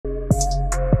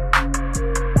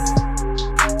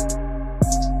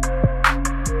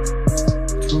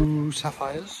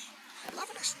Sapphires. Love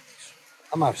listening to these.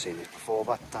 I might have seen these before,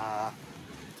 but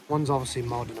one's obviously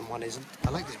modern and one isn't.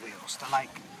 I like these wheels. They're like,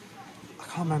 I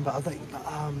can't remember, are they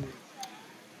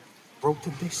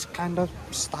rotor disc kind of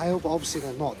style, but obviously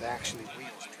they're not. They're actually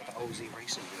wheels. It's got the OZ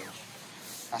racing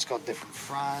wheels. That's got different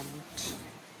front,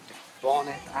 different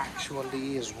bonnet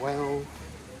actually as well.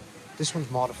 This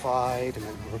one's modified, and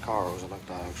then the Recaros, I like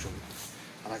that actually.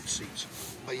 I like the seats.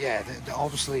 But yeah, they're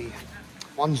obviously,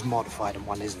 one's modified and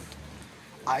one isn't.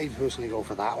 I personally go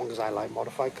for that one because I like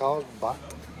modified cars, but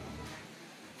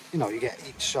you know, you get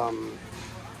each end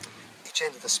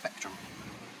of the spectrum.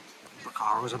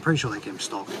 Recaros, I'm pretty sure they came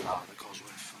stock in that because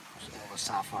with all the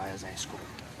Sapphires, Escort,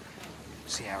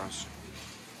 Sierras.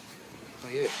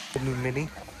 But yeah, the new Mini.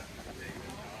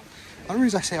 The only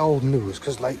reason I say old new is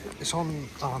because like it's on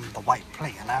the white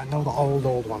plate, and I know the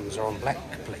old ones are on black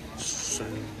plates, so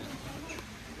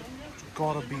it's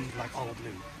gotta be like old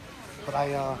new. But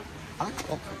I like the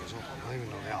pop figures. I don't even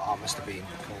know they are. Mr. Bean,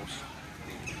 of course.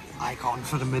 Icon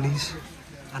for the minis,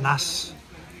 and that's,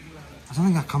 I don't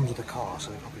think that comes with the car,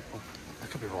 so I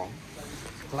could be wrong.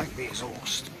 I like the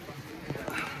exhaust. I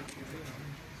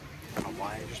don't know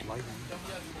why, I just like them.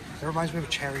 It reminds me of a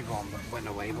Cherry Bomb that went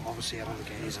away, but obviously I don't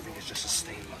think it is. I think it's just a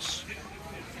stainless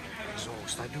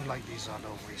exhaust. I do like these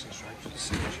little racing stripes with the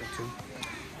signature too.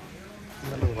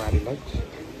 And the little rally lights,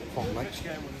 fog lights.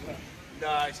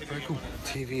 Very cool.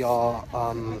 TVR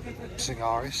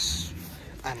Cigaris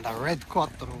and a red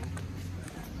Quattro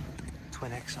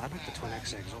Twin X. I like the Twin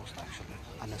X exhaust actually.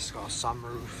 And it's got a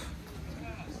sunroof.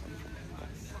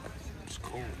 It's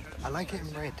cool. I like it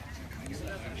in red.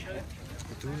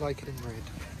 I do like it in red.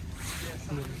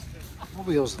 What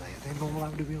wheels are they? Are they normal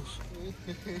Audi wheels?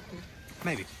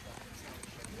 Maybe.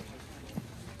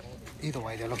 Either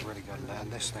way, they look really good.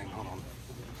 And this thing, hold on.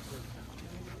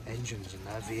 Engines in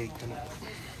there, V8 in it.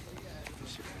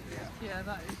 Yeah,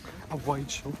 that is. A wide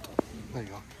shot. There you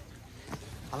go.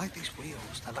 I like these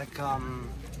wheels. They're like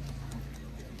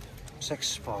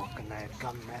 6-spoke and they're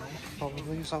gunmetal,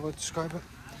 probably is how I would describe it.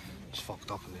 It's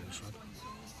fucked up on the inside.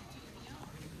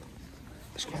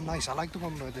 It's quite nice. I like the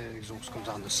one where the exhaust comes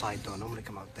down the side though. I normally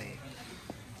come out there.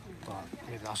 But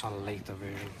maybe that's on a later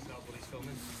version.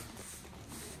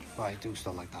 But I do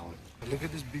still like that one. But look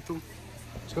at this Beetle.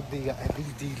 It's got the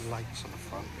LED lights on the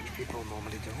front, which people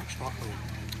normally do. It's not the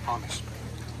harness.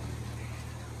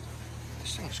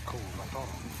 This thing is cool. I thought.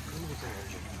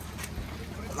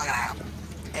 Look at that.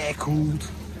 Air cooled.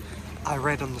 I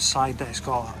read on the side that it's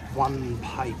got one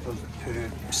pipe per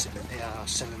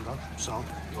cylinder, so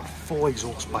you've got 4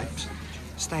 exhaust pipes.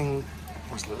 This thing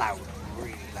was loud,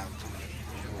 really loud to me.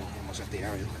 Almost at the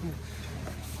area.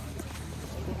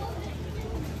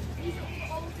 If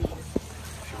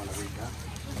you want to read that.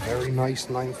 Very nice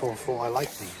 944. I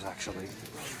like these actually.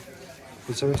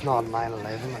 So it's not a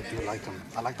 911, I do like them.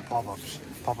 I like the pop-ups.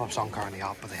 Pop-ups aren't currently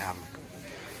out, but they have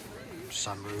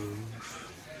sunroof.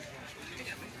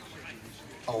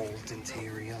 Old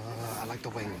interior. I like the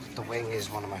wing. The wing is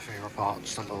one of my favourite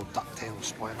parts. The little ducktail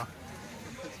spoiler.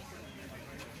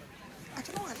 I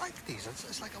don't know. I like these.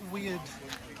 It's like a weird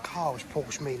car which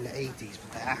Porsche made in the 80s,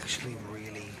 but they're actually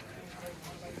really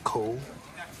cool.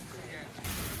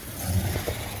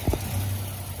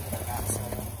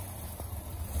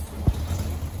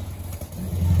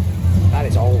 That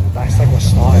is old. That's like what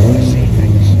started the Z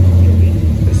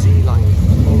things. The Z line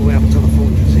all the way up until the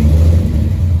 400Z.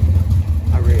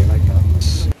 I really like that.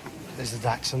 There's the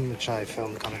Datsum, which I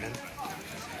filmed coming in.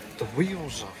 The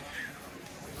wheels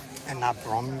are in that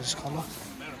bronze colour,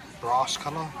 brass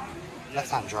colour,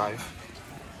 left-hand drive.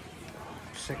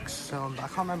 6-cylinder. I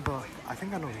can't remember. I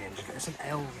think I know the engine. It's an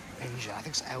L engine. I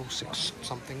think it's L6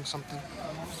 something.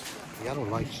 The yellow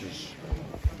lights is.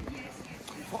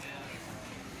 What?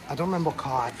 I don't remember what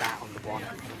car had that on the bonnet.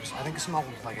 I think it's an old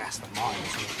like Aston Martin.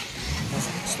 So there's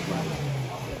an Instagram.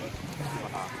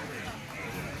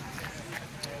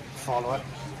 Follow it.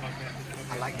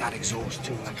 I like that exhaust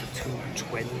too, like the 2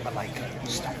 twin, but like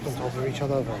stacked on top of each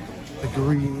other. The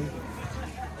green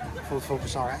full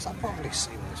focus RS. I've probably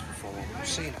seen this before. I've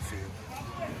seen a few.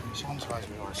 So I'm surprised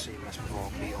we've already seen this before.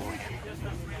 Beetle again.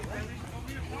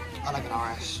 I like an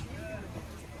RS.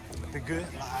 They're good.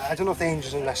 I don't know if the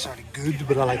engines are necessarily good,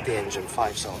 but I like the engine.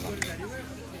 5-cylinder.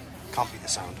 Can't beat the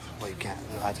sound. Well, you can.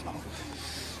 I don't know.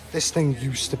 This thing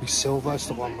used to be silver. It's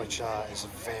the one which is a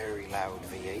very loud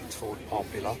V8, Ford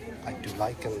Popular. I do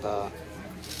like, and the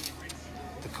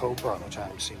Cobra, which I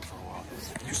haven't seen for a while.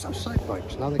 Used to have side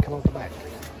pipes. Now they come out the back.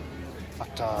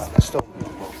 But they're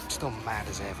still mad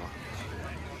as ever.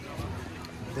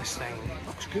 This thing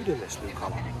looks good in this new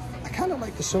colour. I kind of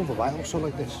like the silver, but I also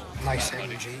like this. Nice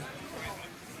MG.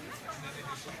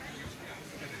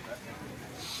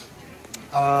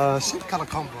 Same colour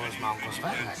combo as Mount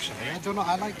Cosmetic actually.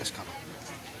 I like this colour.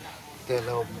 The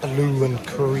little blue and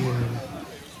cream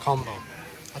combo.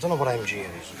 I don't know what MG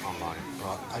is online,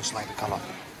 but I just like the colour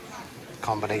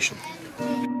combination.